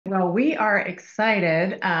Well, we are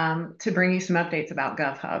excited to bring you some updates about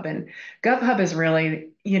GovHub. And GovHub is really,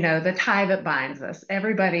 the tie that binds us.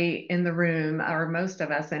 Everybody in the room, or most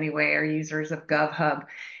of us anyway, are users of GovHub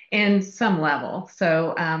in some level.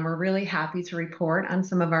 So we're really happy to report on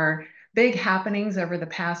some of our big happenings over the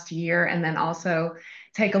past year, and then also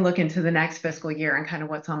take a look into the next fiscal year and kind of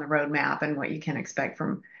what's on the roadmap and what you can expect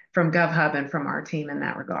from GovHub and from our team in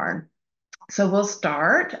that regard. So we'll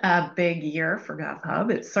start a big year for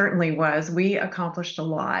GovHub. It certainly was. We accomplished a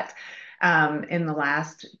lot in the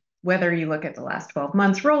last, whether you look at the last 12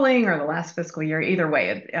 months rolling or the last fiscal year, either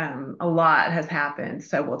way, a lot has happened.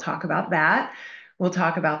 So we'll talk about that. We'll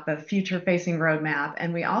talk about the future-facing roadmap,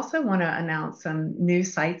 and we also want to announce some new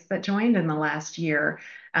sites that joined in the last year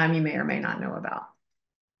you may or may not know about.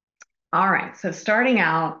 All right, so starting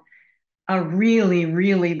out, a really,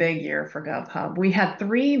 really big year for GovHub. We had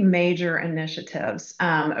three major initiatives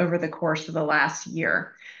over the course of the last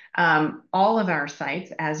year. All of our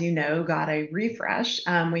sites, as you know, got a refresh.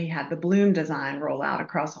 We had the Bloom design roll out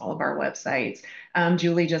across all of our websites.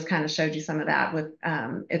 Julie just kind of showed you some of that with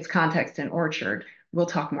its context in Orchard. We'll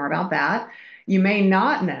talk more about that. You may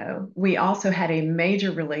not know, we also had a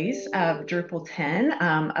major release of Drupal 10,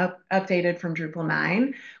 updated from Drupal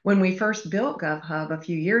 9. When we first built GovHub a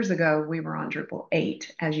few years ago, we were on Drupal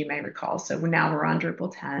 8, as you may recall. So now we're on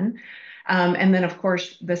Drupal 10. And then, of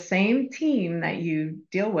course, the same team that you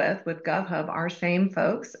deal with GovHub, our same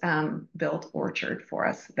folks, built Orchard for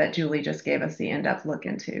us that Julie just gave us the in-depth look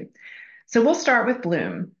into. So we'll start with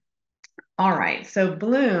Bloom. All right, so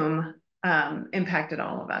Bloom impacted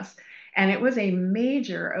all of us. And it was a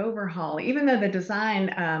major overhaul, even though the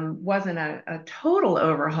design wasn't a total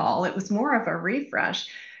overhaul, it was more of a refresh.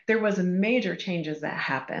 There was major changes that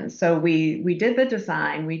happened. So we did the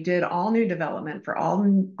design, we did all new development for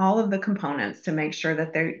all of the components to make sure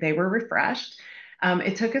that they were refreshed.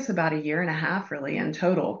 It took us about a year and a half really in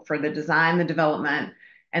total for the design, the development,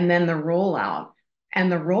 and then the rollout. And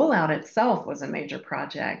the rollout itself was a major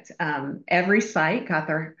project. Every site got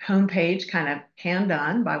their homepage kind of hand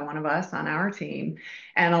done by one of us on our team.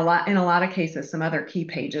 And in a lot of cases, some other key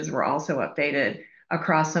pages were also updated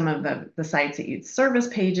across some of the sites that use service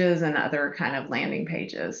pages and other kind of landing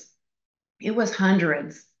pages. It was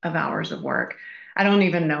hundreds of hours of work. I don't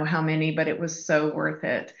even know how many, but it was so worth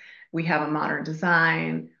it. We have a modern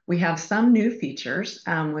design. We have some new features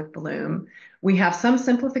with Bloom. We have some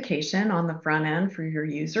simplification on the front end for your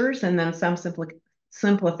users, and then some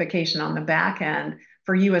simplification on the back end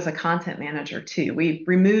for you as a content manager too. We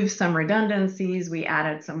removed some redundancies. We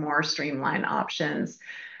added some more streamlined options.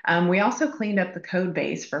 We also cleaned up the code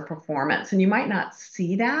base for performance, and you might not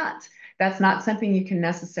see that. That's not something you can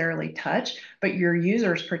necessarily touch, but your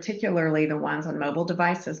users, particularly the ones on mobile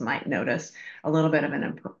devices, might notice a little bit of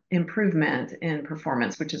an improvement in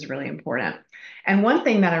performance, which is really important. And one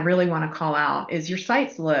thing that I really want to call out is your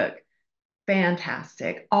sites look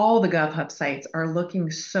fantastic. All the GovHub sites are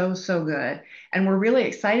looking so, so good. And we're really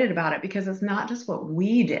excited about it because it's not just what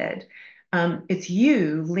we did. It's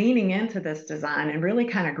you leaning into this design and really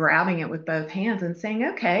kind of grabbing it with both hands and saying,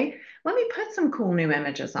 okay, let me put some cool new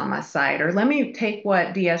images on my site, or let me take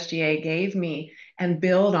what DSGA gave me and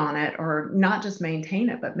build on it, or not just maintain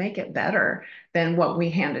it, but make it better than what we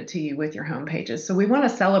handed to you with your home pages. So we want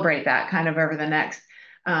to celebrate that kind of over the next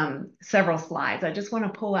several slides. I just want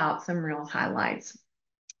to pull out some real highlights.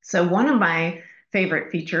 So one of my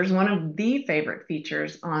favorite features, one of the favorite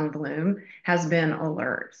features on Bloom has been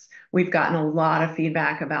alerts. We've gotten a lot of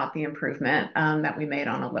feedback about the improvement that we made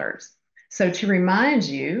on alerts. So to remind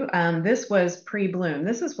you, this was pre-Bloom.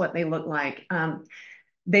 This is what they look like.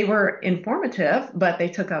 They were informative, but they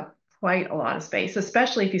took up quite a lot of space,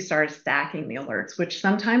 especially if you started stacking the alerts, which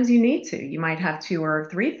sometimes you need to. You might have 2 or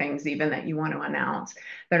 3 things even that you want to announce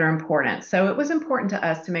that are important. So it was important to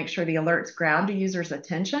us to make sure the alerts grabbed a user's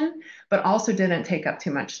attention, but also didn't take up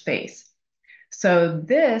too much space. So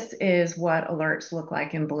this is what alerts look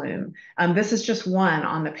like in Bloom. This is just one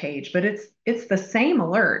on the page, but it's the same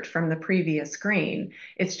alert from the previous screen.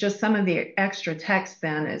 It's just some of the extra text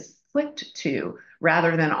then is clicked to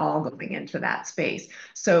rather than all going into that space.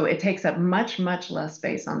 So it takes up much, much less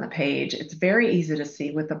space on the page. It's very easy to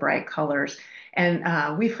see with the bright colors.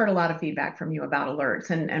 And we've heard a lot of feedback from you about alerts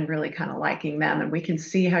and really kind of liking them. And we can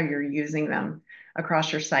see how you're using them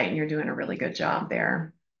across your site, and you're doing a really good job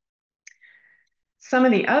there. Some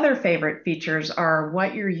of the other favorite features are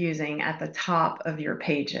what you're using at the top of your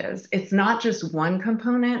pages. It's not just one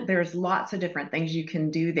component. There's lots of different things you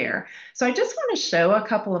can do there. So I just want to show a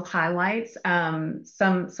couple of highlights,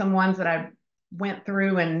 some ones that I went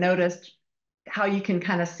through and noticed how you can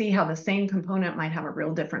kind of see how the same component might have a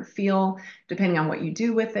real different feel depending on what you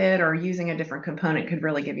do with it, or using a different component could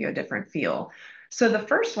really give you a different feel. So the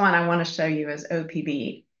first one I want to show you is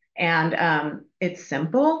OPB. And it's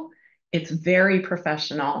simple, it's very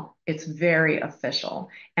professional, it's very official.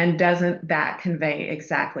 And doesn't that convey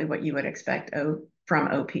exactly what you would expect from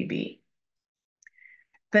OPB?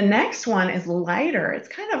 The next one is lighter. It's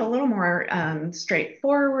kind of a little more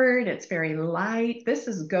straightforward. It's very light. This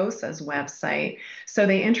is GOSA's website. So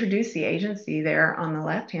they introduce the agency there on the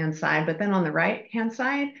left-hand side, but then on the right-hand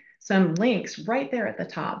side, some links right there at the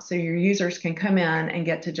top. So your users can come in and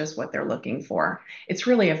get to just what they're looking for. It's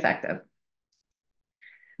really effective.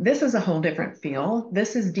 This is a whole different feel.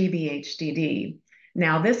 This is DBHDD.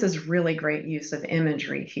 Now, this is really great use of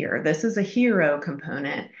imagery here. This is a hero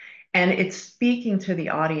component, and it's speaking to the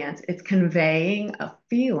audience. It's conveying a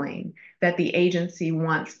feeling that the agency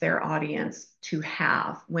wants their audience to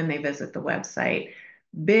have when they visit the website.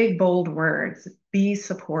 Big, bold words, be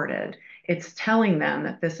supported. It's telling them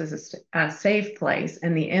that this is a safe place,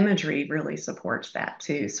 and the imagery really supports that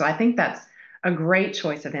too. So I think that's a great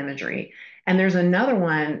choice of imagery. And there's another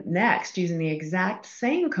one next using the exact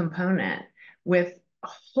same component with a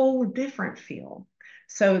whole different feel.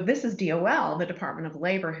 So this is DOL, the Department of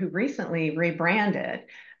Labor, who recently rebranded.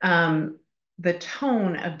 The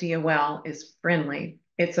tone of DOL is friendly,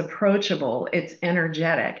 it's approachable, it's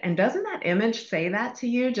energetic. And doesn't that image say that to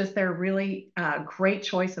you? Just their really great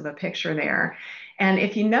choice of a picture there. And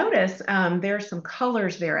if you notice, there's some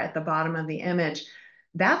colors there at the bottom of the image.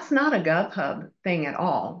 That's not a GovHub thing at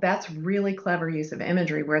all. That's really clever use of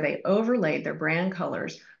imagery where they overlaid their brand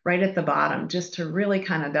colors right at the bottom just to really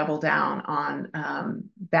kind of double down on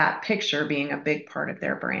that picture being a big part of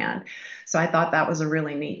their brand. So I thought that was a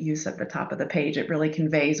really neat use at the top of the page. It really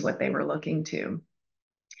conveys what they were looking to.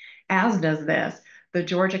 As does this, the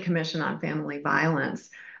Georgia Commission on Family Violence.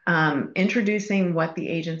 Introducing what the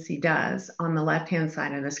agency does on the left-hand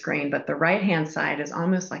side of the screen, but the right-hand side is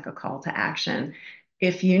almost like a call to action.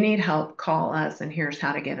 If you need help, call us, and here's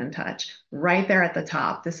how to get in touch. Right there at the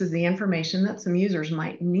top, this is the information that some users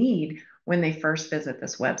might need when they first visit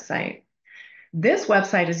this website. This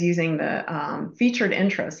website is using the featured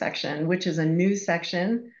intro section, which is a new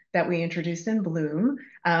section that we introduced in Bloom.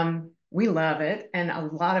 We love it, and a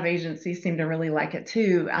lot of agencies seem to really like it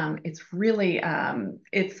too. It's really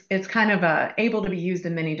it's kind of able to be used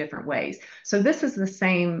in many different ways. So this is the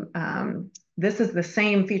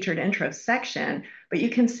same featured intro section, but you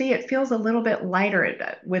can see it feels a little bit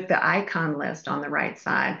lighter with the icon list on the right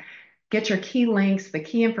side. Get your key links, the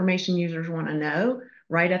key information users want to know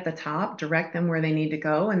right at the top, direct them where they need to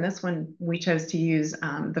go. And this one, we chose to use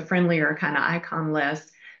the friendlier kind of icon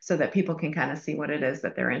list so that people can kind of see what it is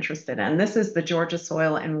that they're interested in. This is the Georgia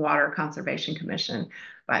Soil and Water Conservation Commission,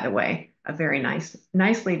 by the way, a very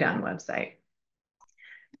nicely done website.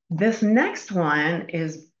 This next one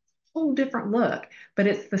is a whole different look, but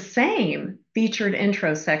it's the same featured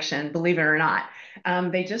intro section, believe it or not.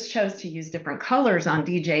 They just chose to use different colors on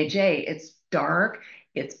DJJ. It's dark,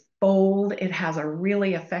 it's bold, it has a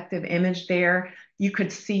really effective image there. You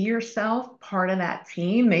could see yourself part of that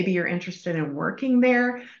team. Maybe you're interested in working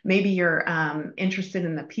there. Maybe you're interested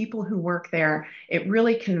in the people who work there. It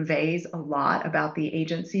really conveys a lot about the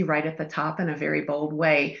agency right at the top in a very bold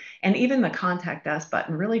way. And even the contact us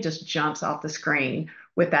button really just jumps off the screen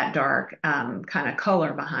with that dark kind of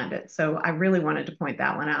color behind it. So I really wanted to point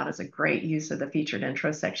that one out as a great use of the featured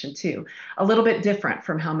intro section too. A little bit different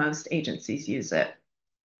from how most agencies use it.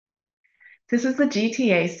 This is the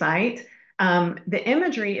GTA site. The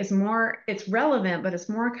imagery is more, it's relevant, but it's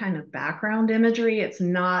more kind of background imagery. It's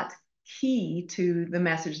not key to the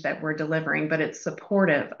message that we're delivering, but it's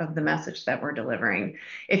supportive of the message that we're delivering.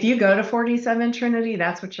 If you go to 47 Trinity,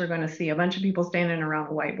 that's what you're going to see, a bunch of people standing around a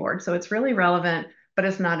whiteboard. So it's really relevant, but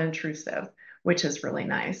it's not intrusive, which is really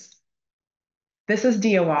nice. This is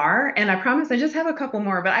DOR, and I promise I just have a couple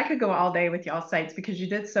more, but I could go all day with y'all sites because you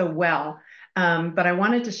did so well. But I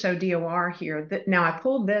wanted to show DOR here. Now I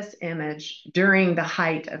pulled this image during the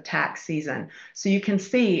height of tax season. So you can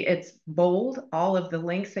see it's bold, all of the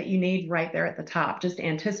links that you need right there at the top, just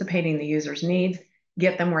anticipating the user's needs,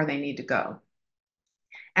 get them where they need to go.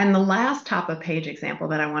 And the last top of page example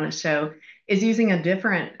that I want to show is using a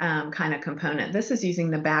different kind of component. This is using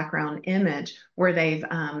the background image where they've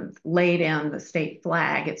laid in the state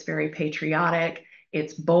flag. It's very patriotic,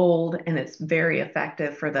 it's bold, and it's very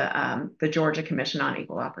effective for the Georgia Commission on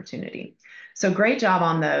Equal Opportunity. So great job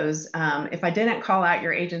on those. If I didn't call out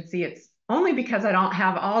your agency, it's only because I don't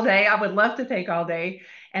have all day. I would love to take all day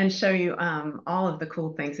and show you all of the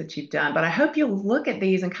cool things that you've done. But I hope you'll look at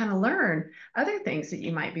these and kind of learn other things that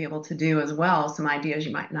you might be able to do as well, some ideas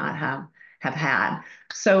you might not have had.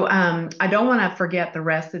 So I don't want to forget the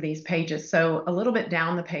rest of these pages. So a little bit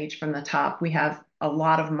down the page from the top, we have a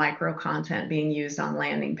lot of micro content being used on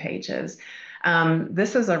landing pages.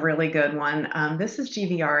 This is a really good one. This is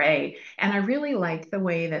GVRA, and I really like the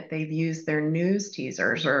way that they've used their news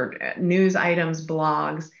teasers or news items,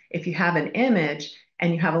 blogs. If you have an image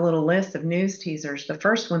and you have a little list of news teasers, the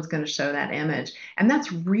first one's going to show that image. And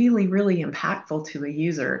that's really, really impactful to a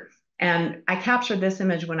user. And I captured this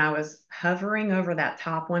image when I was hovering over that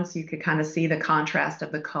top one, so you could kind of see the contrast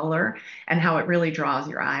of the color and how it really draws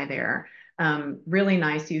your eye there. Really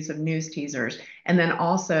nice use of news teasers. And then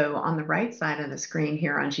also on the right side of the screen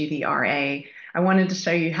here on GVRA, I wanted to show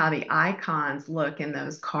you how the icons look in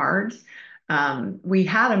those cards. We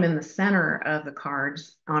had them in the center of the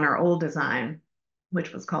cards on our old design,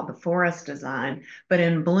 which was called the forest design. But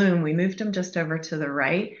in Bloom, we moved them just over to the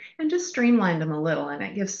right and just streamlined them a little. And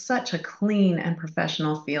it gives such a clean and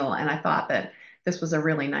professional feel. And I thought that this was a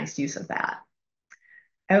really nice use of that.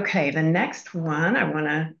 Okay, the next one I want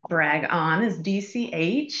to brag on is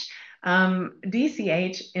DCH.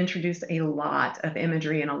 DCH introduced a lot of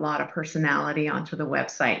imagery and a lot of personality onto the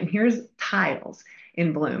website. And here's tiles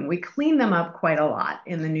in Bloom. We cleaned them up quite a lot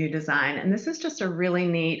in the new design. And this is just a really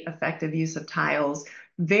neat, effective use of tiles.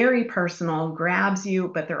 Very personal, grabs you,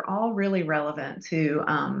 but they're all really relevant to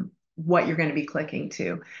what you're going to be clicking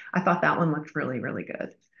to. I thought that one looked really, really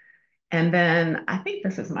good. And then I think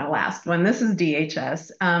this is my last one. This is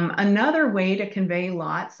DHS. Another way to convey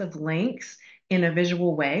lots of links in a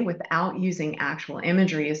visual way without using actual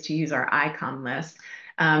imagery is to use our icon list.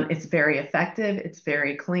 It's very effective, it's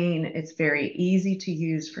very clean, it's very easy to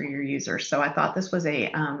use for your users. So I thought this was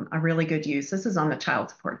a really good use. This is on the child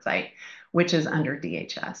support site, which is under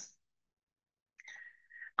DHS.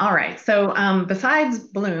 All right, so besides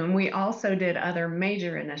Bloom, we also did other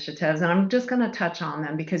major initiatives, and I'm just going to touch on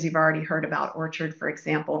them because you've already heard about Orchard, for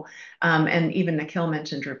example, and even Nikhil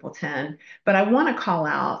mentioned Drupal 10. But I want to call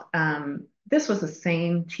out, this was the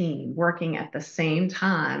same team working at the same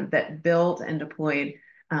time that built and deployed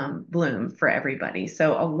Bloom for everybody.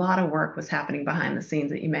 So a lot of work was happening behind the scenes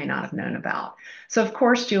that you may not have known about. So of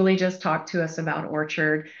course, Julie just talked to us about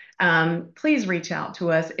Orchard. Please reach out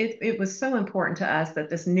to us. It was so important to us that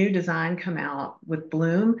this new design come out with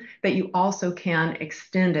Bloom, that you also can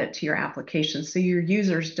extend it to your application so your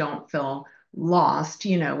users don't feel lost,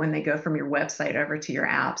 when they go from your website over to your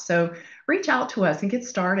app. So reach out to us and get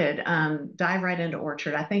started. Dive right into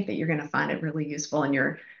Orchard. I think that you're going to find it really useful, and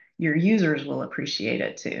your users will appreciate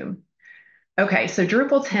it too. Okay, so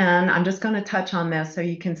Drupal 10, I'm just going to touch on this so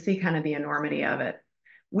you can see kind of the enormity of it.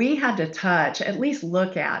 We had to touch, at least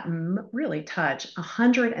look at, really touch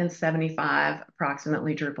 175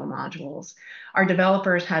 approximately Drupal modules. Our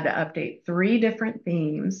developers had to update 3 different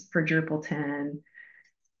themes for Drupal 10.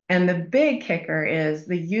 And the big kicker is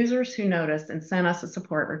the users who noticed and sent us a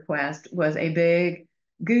support request was a big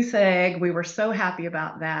goose egg. We were so happy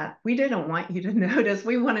about that. We didn't want you to notice.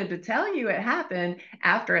 We wanted to tell you it happened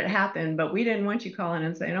after it happened, but we didn't want you calling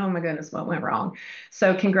and saying, oh my goodness, what went wrong?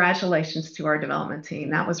 So congratulations to our development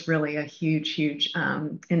team. That was really a huge, huge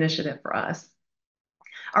initiative for us.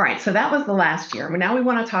 All right, so that was the last year. Now we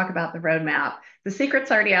want to talk about the roadmap. The secret's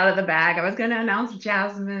already out of the bag. I was going to announce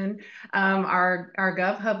Jasmyne, our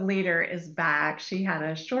GovHub leader, is back. She had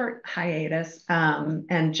a short hiatus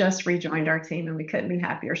and just rejoined our team, and we couldn't be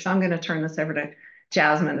happier. So I'm going to turn this over to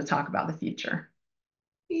Jasmyne to talk about the future.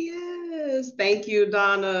 Yes, thank you,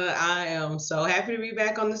 Donna. I am so happy to be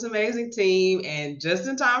back on this amazing team and just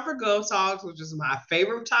in time for GovTalks, which is my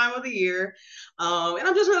favorite time of the year. And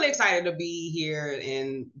I'm just really excited to be here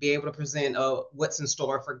and be able to present what's in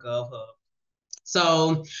store for GovHub.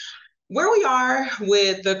 So where we are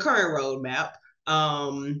with the current roadmap,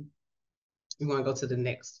 you want to go to the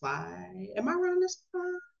next slide? Am I running this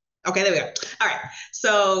slide? Okay, there we go. All right.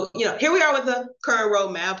 So, here we are with the current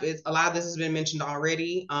roadmap. A lot of this has been mentioned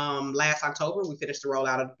already. Last October, we finished the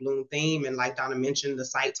rollout of the Bloom theme. And like Donna mentioned, the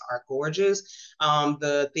sites are gorgeous.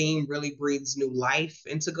 The theme really breathes new life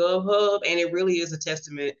into GovHub. And it really is a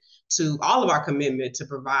testament to all of our commitment to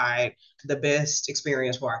provide the best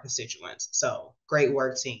experience for our constituents. So great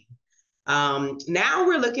work, team. Now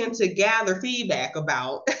we're looking to gather feedback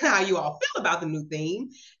about how you all feel about the new theme,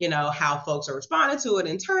 how folks are responding to it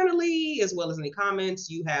internally, as well as any comments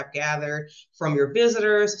you have gathered from your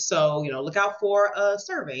visitors. So, look out for a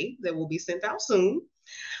survey that will be sent out soon.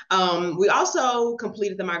 We also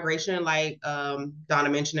completed the migration, like Donna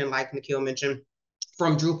mentioned and like Nikhil mentioned,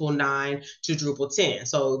 from Drupal 9 to Drupal 10.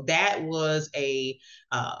 So that was a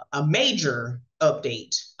major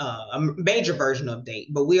update, a major version update,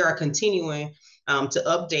 but we are continuing to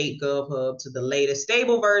update GovHub to the latest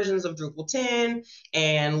stable versions of Drupal 10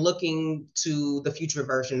 and looking to the future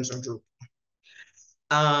versions of Drupal.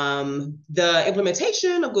 The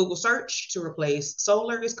implementation of Google Search to replace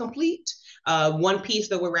Solr is complete. One piece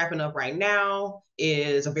that we're wrapping up right now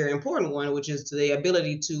is a very important one, which is the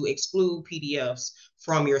ability to exclude PDFs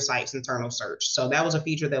from your site's internal search. So that was a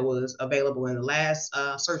feature that was available in the last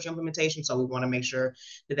search implementation. So we want to make sure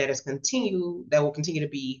that that will continue to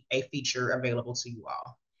be a feature available to you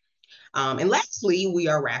all. And lastly, we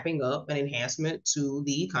are wrapping up an enhancement to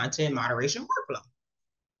the content moderation workflow.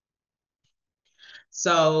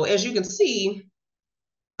 So as you can see,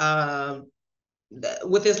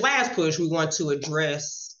 with this last push, we want to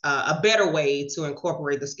address a better way to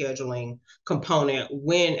incorporate the scheduling component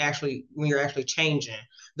when you're actually changing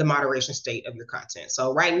the moderation state of your content.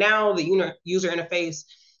 So right now, the user interface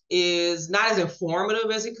is not as informative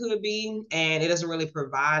as it could be, and it doesn't really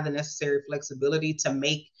provide the necessary flexibility to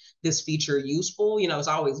make this feature useful. It's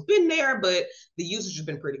always been there, but the usage has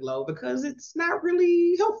been pretty low because it's not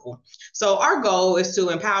really helpful. So our goal is to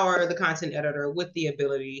empower the content editor with the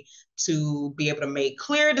ability to be able to make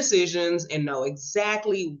clear decisions and know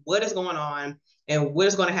exactly what is going on and what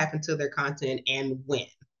is going to happen to their content and when.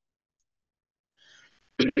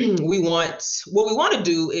 What we want to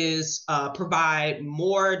do is provide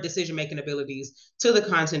more decision-making abilities to the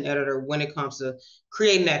content editor when it comes to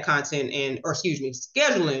creating that content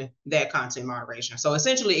scheduling that content moderation. So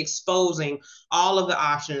essentially exposing all of the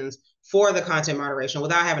options for the content moderation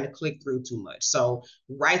without having to click through too much. So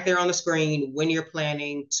right there on the screen, when you're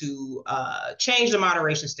planning to change the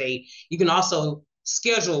moderation state, you can also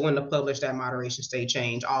schedule when to publish that moderation state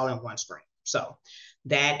change all in one screen. So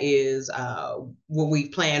that is what we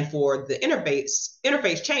plan for the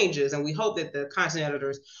interface changes, and we hope that the content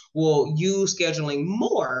editors will use scheduling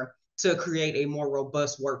more to create a more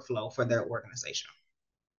robust workflow for their organization.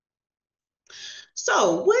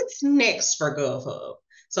 So what's next for GovHub?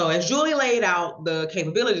 So as Julie laid out the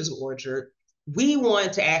capabilities of Orchard, we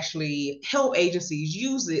want to actually help agencies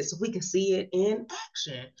use it so we can see it in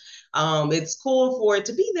action. It's cool for it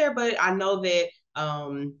to be there, but I know that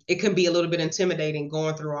it can be a little bit intimidating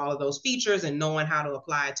going through all of those features and knowing how to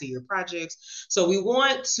apply it to your projects. So we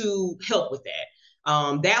want to help with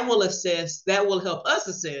that. That will help us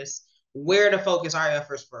assess where to focus our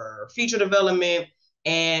efforts for feature development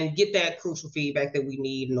and get that crucial feedback that we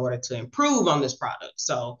need in order to improve on this product.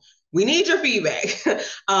 So we need your feedback.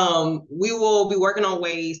 We will be working on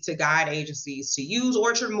ways to guide agencies to use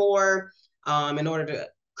Orchard more in order to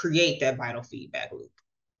create that vital feedback loop.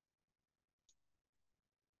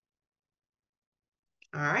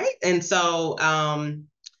 All right. And so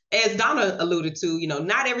as Donna alluded to,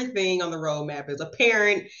 not everything on the roadmap is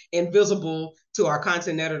apparent and visible to our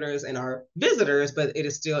content editors and our visitors, but it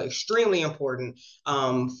is still extremely important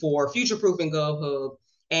for future-proofing GovHub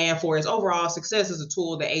and for its overall success as a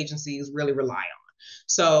tool that agencies really rely on.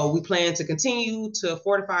 So we plan to continue to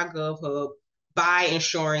fortify GovHub by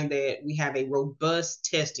ensuring that we have a robust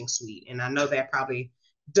testing suite. And I know that probably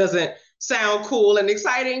doesn't sound cool and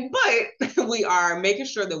exciting, but we are making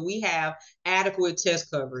sure that we have adequate test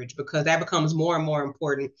coverage because that becomes more and more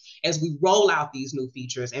important as we roll out these new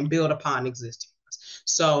features and build upon existing ones.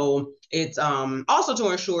 So it's also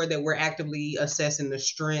to ensure that we're actively assessing the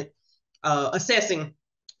strength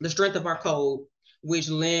of our code, which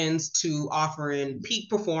lends to offering peak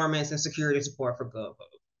performance and security support for GovHub.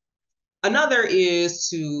 Another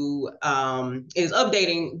is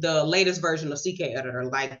updating the latest version of CK Editor,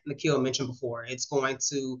 like Nikhil mentioned before. It's going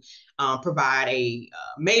to provide a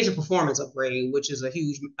major performance upgrade, which is a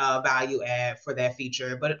huge value add for that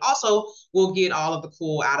feature. But it also will get all of the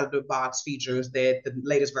cool out-of-the-box features that the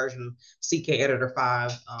latest version of CK Editor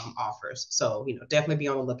 5 offers. So, definitely be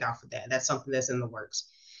on the lookout for that. That's something that's in the works.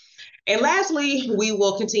 And lastly, we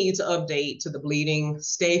will continue to update to the bleeding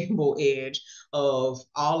stable edge of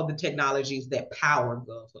all of the technologies that power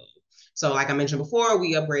GovHub. So like I mentioned before,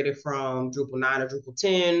 we upgraded from Drupal 9 to Drupal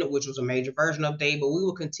 10, which was a major version update, but we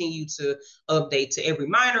will continue to update to every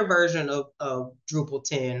minor version of Drupal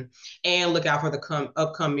 10 and look out for the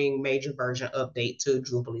upcoming major version update to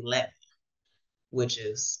Drupal 11, which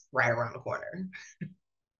is right around the corner.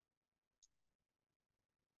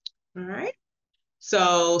 All right.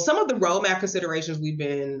 So some of the roadmap considerations we've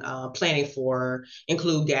been planning for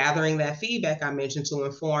include gathering that feedback I mentioned to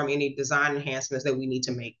inform any design enhancements that we need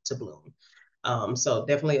to make to Bloom. So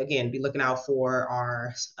definitely, again, be looking out for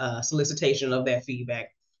our solicitation of that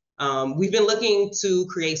feedback We've been looking to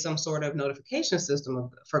create some sort of notification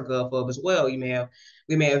system for GovHub as well. We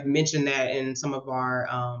may have mentioned that in some of our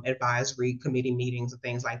advisory committee meetings and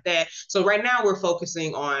things like that. So right now we're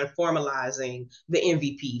focusing on formalizing the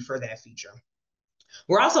MVP for that feature.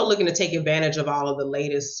 We're also looking to take advantage of all of the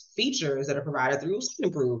latest features that are provided through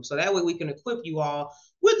Improve. So that way we can equip you all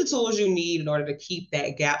with the tools you need in order to keep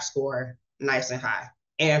that gap score nice and high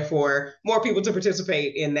and for more people to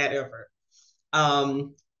participate in that effort.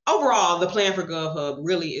 Overall, the plan for GovHub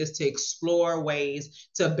really is to explore ways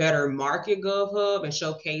to better market GovHub and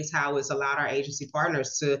showcase how it's allowed our agency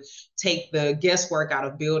partners to take the guesswork out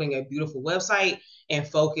of building a beautiful website and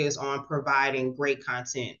focus on providing great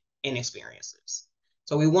content and experiences.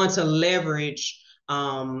 So we want to leverage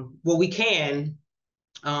what we can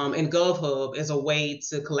in GovHub as a way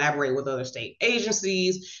to collaborate with other state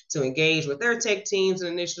agencies, to engage with their tech teams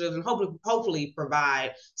and initiatives, and hopefully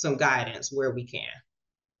provide some guidance where we can.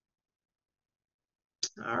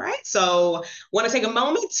 All right, so want to take a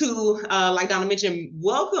moment to, like Donna mentioned,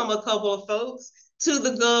 welcome a couple of folks to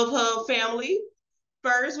the GovHub family.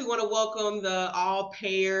 First, we want to welcome the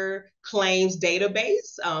all-payer claims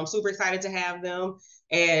database. Super excited to have them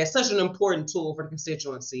as such an important tool for the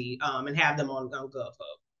constituency and have them on GovHub.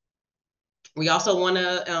 We also want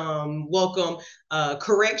to welcome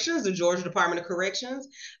Corrections, the Georgia Department of Corrections.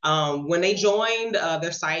 When they joined,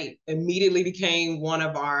 their site immediately became one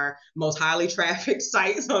of our most highly trafficked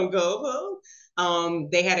sites on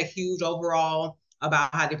GovHub. They had a huge overall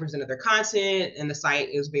about how they presented their content, and the site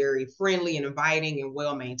is very friendly and inviting and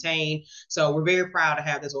well maintained. So we're very proud to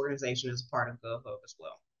have this organization as a part of GovHub as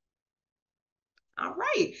well. All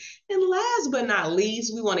right. And last but not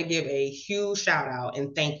least, we want to give a huge shout out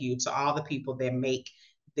and thank you to all the people that make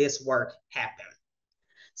this work happen.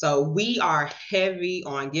 So we are heavy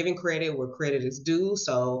on giving credit where credit is due.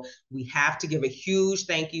 So we have to give a huge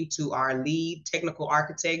thank you to our lead technical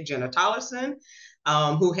architect, Jenna Tollerson,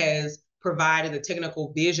 who has provided the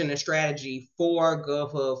technical vision and strategy for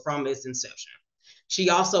GovHub from its inception. She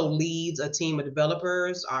also leads a team of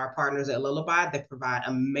developers, our partners at Lullaby, that provide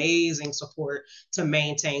amazing support to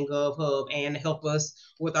maintain GovHub and help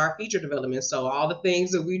us with our feature development. So all the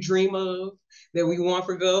things that we dream of, that we want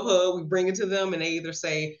for GovHub, we bring it to them and they either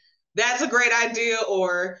say, that's a great idea,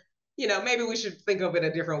 or, you know, maybe we should think of it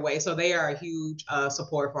a different way. So they are a huge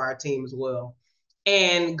support for our team as well.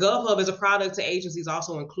 And GovHub as a product to agencies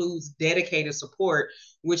also includes dedicated support,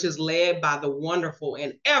 which is led by the wonderful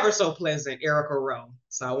and ever so pleasant Erica Rowe.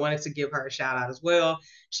 So I wanted to give her a shout out as well.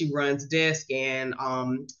 She runs Desk and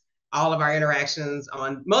all of our interactions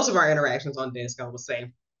on, most of our interactions on Desk, I would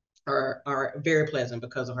say, are very pleasant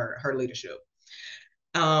because of her leadership.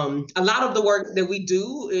 A lot of the work that we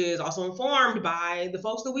do is also informed by the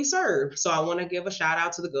folks that we serve. So I want to give a shout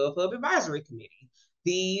out to the GovHub Advisory Committee.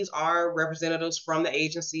 These are representatives from the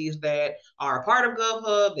agencies that are a part of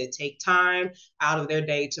GovHub that take time out of their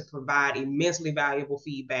day to provide immensely valuable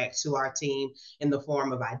feedback to our team in the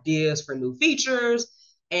form of ideas for new features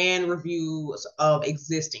and reviews of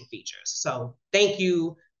existing features. So thank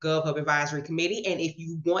you, GovHub Advisory Committee. And if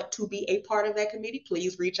you want to be a part of that committee,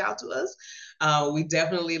 please reach out to us. We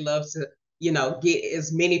definitely love to, you know, get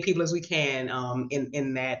as many people as we can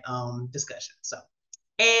in that discussion. So,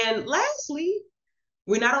 and lastly,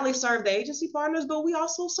 we not only serve the agency partners, but we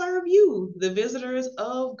also serve you, the visitors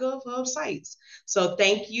of GovHub sites. So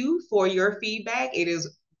thank you for your feedback. It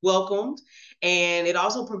is welcomed, and it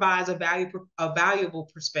also provides a valuable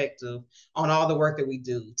perspective on all the work that we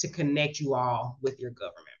do to connect you all with your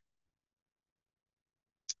government.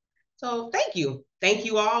 So thank you. Thank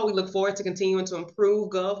you all. We look forward to continuing to improve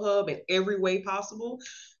GovHub in every way possible,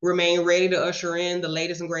 remain ready to usher in the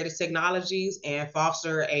latest and greatest technologies, and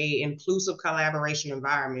foster an inclusive collaboration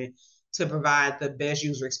environment to provide the best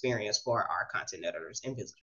user experience for our content editors and visitors.